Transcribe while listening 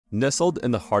Nestled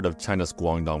in the heart of China's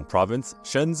Guangdong province,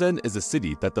 Shenzhen is a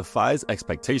city that defies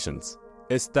expectations.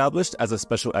 Established as a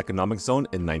special economic zone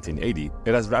in 1980,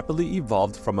 it has rapidly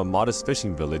evolved from a modest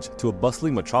fishing village to a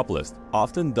bustling metropolis,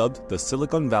 often dubbed the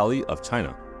Silicon Valley of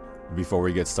China. Before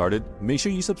we get started, make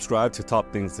sure you subscribe to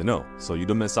Top Things to Know so you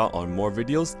don't miss out on more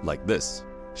videos like this.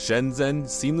 Shenzhen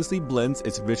seamlessly blends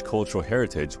its rich cultural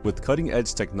heritage with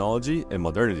cutting-edge technology and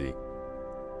modernity.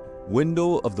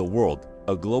 Window of the World,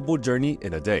 a global journey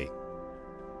in a day.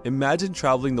 Imagine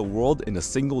traveling the world in a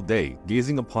single day,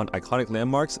 gazing upon iconic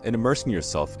landmarks and immersing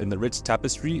yourself in the rich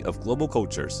tapestry of global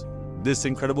cultures. This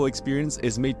incredible experience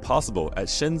is made possible at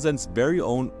Shenzhen's very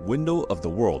own Window of the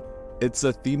World. It's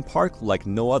a theme park like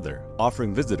no other,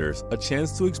 offering visitors a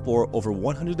chance to explore over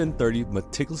 130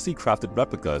 meticulously crafted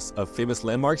replicas of famous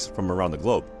landmarks from around the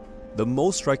globe. The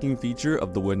most striking feature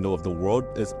of the Window of the World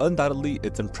is undoubtedly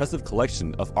its impressive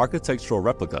collection of architectural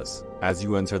replicas. As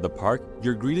you enter the park,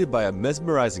 you're greeted by a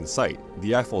mesmerizing sight,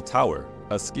 the Eiffel Tower,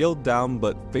 a scaled-down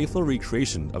but faithful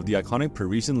recreation of the iconic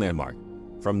Parisian landmark.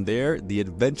 From there, the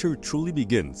adventure truly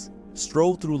begins.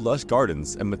 Stroll through lush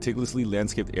gardens and meticulously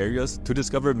landscaped areas to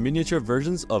discover miniature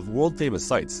versions of world-famous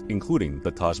sites, including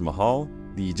the Taj Mahal,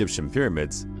 the Egyptian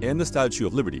pyramids, and the Statue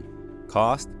of Liberty.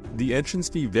 Cost: the entrance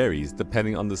fee varies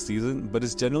depending on the season, but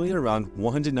is generally around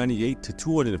 198 to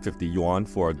 250 yuan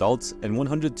for adults and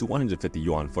 100 to 150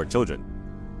 yuan for children.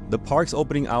 The park's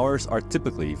opening hours are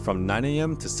typically from 9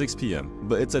 a.m. to 6 p.m.,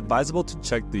 but it's advisable to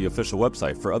check the official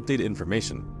website for updated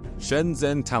information.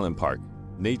 Shenzhen Talent Park,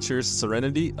 nature's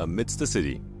serenity amidst the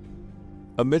city.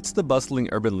 Amidst the bustling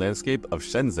urban landscape of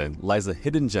Shenzhen lies a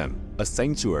hidden gem, a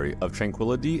sanctuary of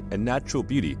tranquility and natural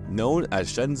beauty known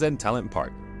as Shenzhen Talent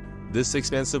Park. This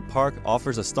expansive park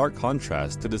offers a stark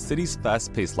contrast to the city's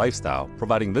fast-paced lifestyle,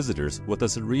 providing visitors with a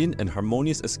serene and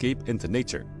harmonious escape into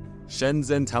nature.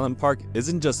 Shenzhen Talent Park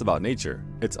isn't just about nature,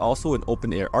 it's also an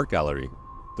open-air art gallery.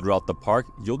 Throughout the park,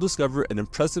 you'll discover an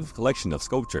impressive collection of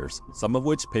sculptures, some of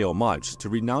which pay homage to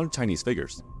renowned Chinese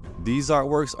figures. These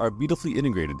artworks are beautifully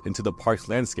integrated into the park's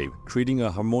landscape, creating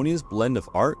a harmonious blend of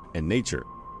art and nature.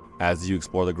 As you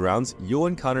explore the grounds, you'll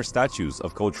encounter statues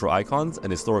of cultural icons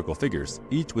and historical figures,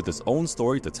 each with its own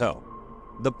story to tell.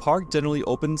 The park generally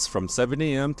opens from 7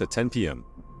 a.m. to 10 p.m.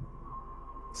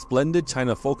 Splendid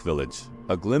China Folk Village,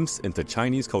 a glimpse into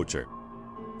Chinese culture.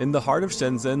 In the heart of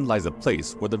Shenzhen lies a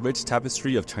place where the rich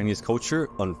tapestry of Chinese culture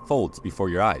unfolds before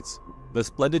your eyes. The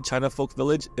splendid China Folk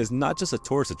Village is not just a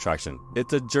tourist attraction,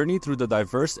 it's a journey through the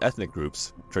diverse ethnic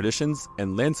groups, traditions,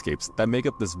 and landscapes that make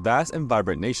up this vast and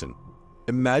vibrant nation.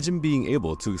 Imagine being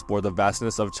able to explore the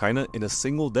vastness of China in a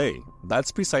single day.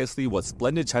 That's precisely what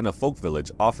Splendid China Folk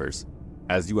Village offers.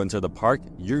 As you enter the park,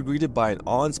 you're greeted by an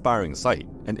awe-inspiring sight,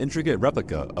 an intricate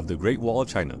replica of the Great Wall of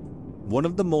China. One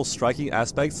of the most striking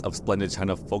aspects of Splendid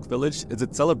China Folk Village is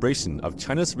its celebration of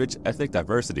China's rich ethnic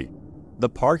diversity. The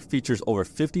park features over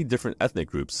 50 different ethnic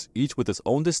groups, each with its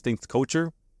own distinct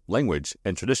culture, language,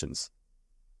 and traditions.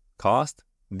 Cost: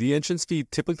 the entrance fee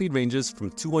typically ranges from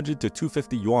 200 to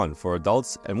 250 yuan for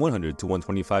adults and 100 to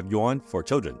 125 yuan for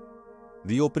children.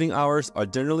 The opening hours are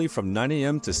generally from 9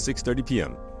 a.m. to 6:30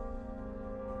 p.m.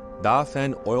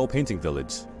 Dafen Oil Painting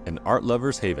Village, an art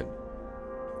lover's haven.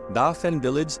 Dafen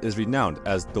Village is renowned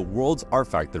as the world's art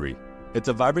factory. It's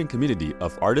a vibrant community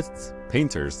of artists,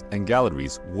 painters, and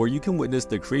galleries where you can witness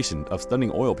the creation of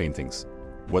stunning oil paintings.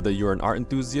 Whether you're an art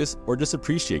enthusiast or just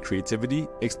appreciate creativity,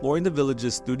 exploring the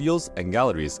village's studios and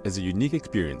galleries is a unique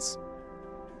experience.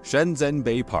 Shenzhen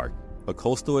Bay Park, a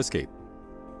coastal escape.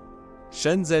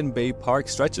 Shenzhen Bay Park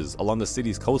stretches along the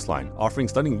city's coastline, offering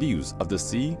stunning views of the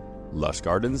sea, lush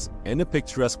gardens, and a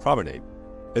picturesque promenade.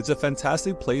 It's a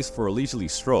fantastic place for a leisurely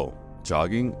stroll,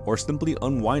 jogging, or simply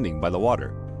unwinding by the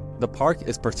water. The park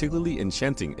is particularly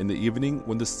enchanting in the evening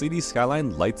when the city's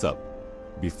skyline lights up.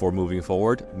 Before moving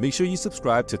forward, make sure you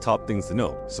subscribe to Top Things to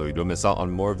Know so you don't miss out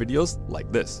on more videos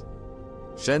like this.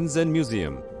 Shenzhen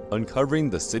Museum, uncovering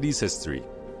the city's history.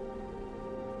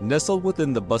 Nestled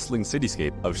within the bustling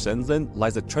cityscape of Shenzhen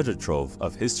lies a treasure trove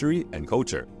of history and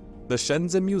culture. The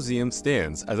Shenzhen Museum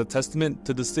stands as a testament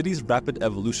to the city's rapid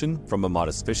evolution from a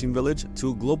modest fishing village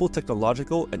to a global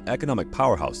technological and economic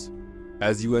powerhouse.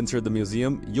 As you enter the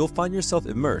museum, you'll find yourself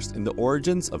immersed in the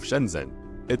origins of Shenzhen.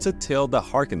 It's a tale that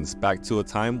harkens back to a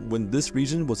time when this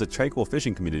region was a tranquil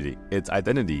fishing community, its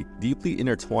identity deeply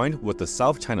intertwined with the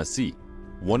South China Sea.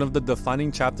 One of the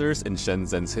defining chapters in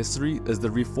Shenzhen's history is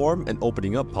the reform and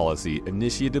opening up policy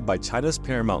initiated by China's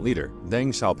paramount leader, Deng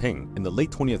Xiaoping, in the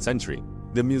late 20th century.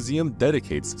 The museum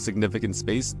dedicates significant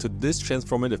space to this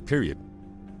transformative period.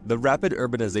 The rapid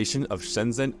urbanization of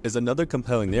Shenzhen is another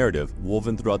compelling narrative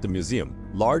woven throughout the museum.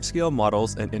 Large-scale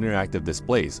models and interactive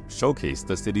displays showcase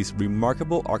the city's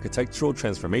remarkable architectural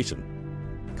transformation.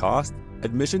 Cost: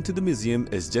 admission to the museum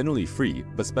is generally free,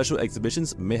 but special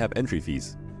exhibitions may have entry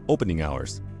fees. Opening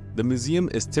hours: the museum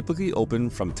is typically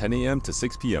open from 10 a.m. to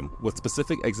 6 p.m., with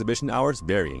specific exhibition hours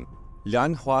varying.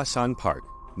 Lianhuashan Park: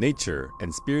 nature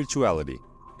and spirituality.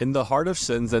 In the heart of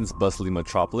Shenzhen's bustling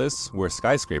metropolis, where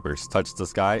skyscrapers touch the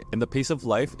sky and the pace of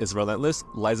life is relentless,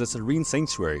 lies a serene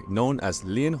sanctuary known as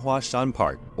Lianhuashan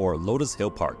Park, or Lotus Hill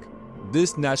Park.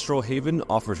 This natural haven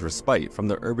offers respite from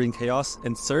the urban chaos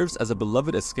and serves as a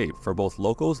beloved escape for both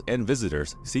locals and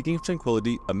visitors seeking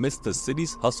tranquility amidst the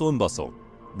city's hustle and bustle.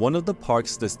 One of the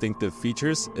park's distinctive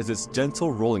features is its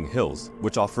gentle rolling hills,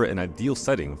 which offer an ideal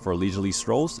setting for leisurely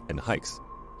strolls and hikes.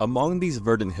 Among these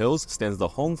verdant hills stands the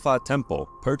Hongfa Temple,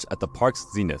 perched at the park's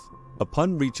zenith.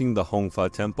 Upon reaching the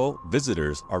Hongfa Temple,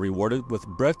 visitors are rewarded with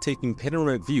breathtaking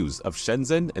panoramic views of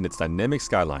Shenzhen and its dynamic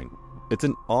skyline. It's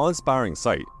an awe-inspiring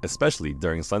sight, especially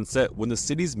during sunset when the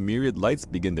city's myriad lights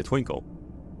begin to twinkle.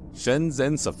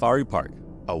 Shenzhen Safari Park,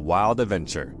 a wild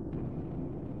adventure.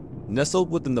 Nestled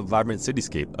within the vibrant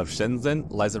cityscape of Shenzhen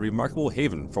lies a remarkable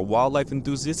haven for wildlife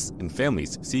enthusiasts and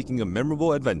families seeking a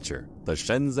memorable adventure, the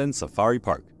Shenzhen Safari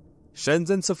Park.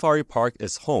 Shenzhen Safari Park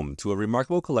is home to a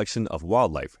remarkable collection of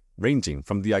wildlife, ranging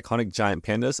from the iconic giant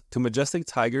pandas to majestic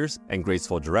tigers and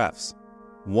graceful giraffes.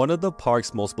 One of the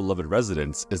park's most beloved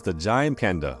residents is the giant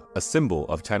panda, a symbol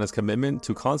of China's commitment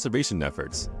to conservation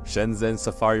efforts. Shenzhen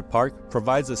Safari Park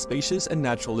provides a spacious and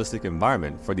naturalistic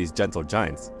environment for these gentle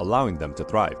giants, allowing them to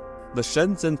thrive. The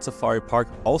Shenzhen Safari Park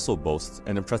also boasts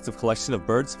an impressive collection of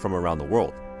birds from around the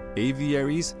world.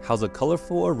 Aviaries house a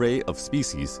colorful array of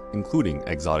species, including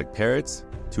exotic parrots,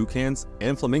 toucans,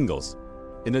 and flamingos.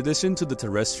 In addition to the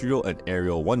terrestrial and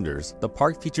aerial wonders, the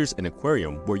park features an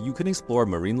aquarium where you can explore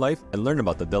marine life and learn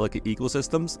about the delicate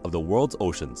ecosystems of the world's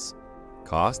oceans.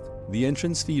 Cost: the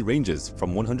entrance fee ranges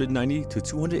from 190 to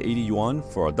 280 yuan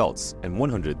for adults and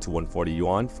 100 to 140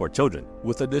 yuan for children,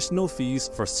 with additional fees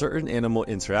for certain animal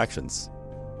interactions.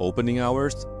 Opening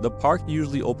hours: the park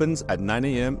usually opens at 9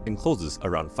 a.m. and closes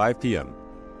around 5 p.m.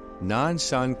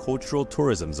 NanShan Cultural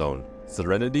Tourism Zone,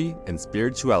 serenity and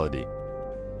spirituality.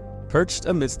 Perched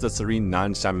amidst the serene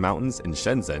NanShan Mountains in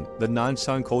Shenzhen, the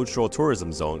NanShan Cultural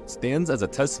Tourism Zone stands as a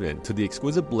testament to the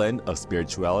exquisite blend of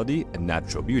spirituality and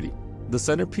natural beauty. The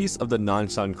centerpiece of the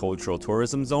NanShan Cultural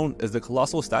Tourism Zone is the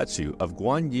colossal statue of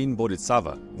Guanyin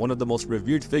Bodhisattva, one of the most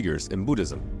revered figures in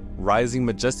Buddhism. Rising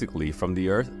majestically from the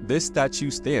earth, this statue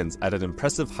stands at an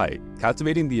impressive height,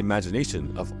 captivating the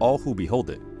imagination of all who behold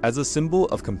it. As a symbol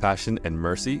of compassion and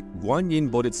mercy,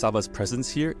 Guanyin Bodhisattva's presence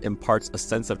here imparts a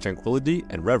sense of tranquility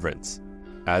and reverence.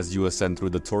 As you ascend through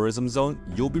the tourism zone,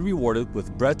 you'll be rewarded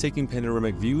with breathtaking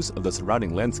panoramic views of the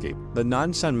surrounding landscape. The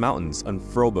NanShan Mountains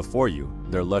unfurl before you,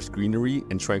 their lush greenery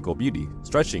and tranquil beauty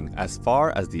stretching as far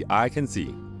as the eye can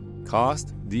see.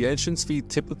 Cost: the entrance fee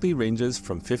typically ranges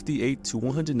from 58 to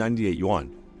 198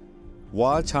 yuan.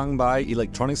 Huaqiangbei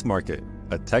Electronics Market,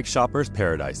 a tech shopper's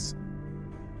paradise.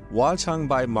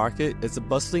 Huaqiangbei Market is a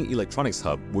bustling electronics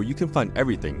hub where you can find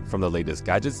everything from the latest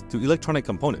gadgets to electronic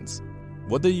components.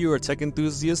 Whether you're a tech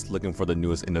enthusiast looking for the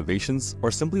newest innovations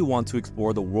or simply want to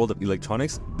explore the world of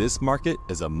electronics, this market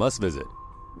is a must-visit.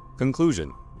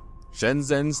 Conclusion: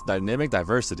 Shenzhen's dynamic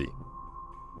diversity.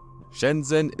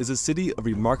 Shenzhen is a city of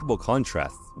remarkable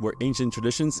contrasts where ancient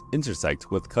traditions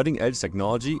intersect with cutting-edge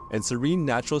technology and serene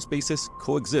natural spaces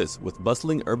coexist with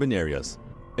bustling urban areas.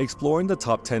 Exploring the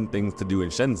top 10 things to do in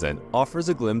Shenzhen offers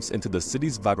a glimpse into the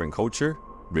city's vibrant culture,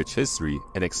 rich history,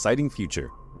 and exciting future.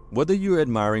 Whether you're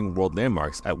admiring world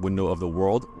landmarks at Window of the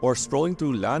World or strolling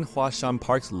through Lianhuashan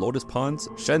Park's lotus ponds,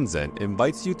 Shenzhen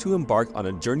invites you to embark on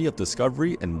a journey of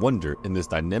discovery and wonder in this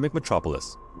dynamic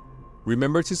metropolis.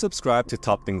 Remember to subscribe to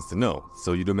Top Things to Know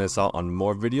so you don't miss out on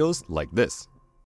more videos like this.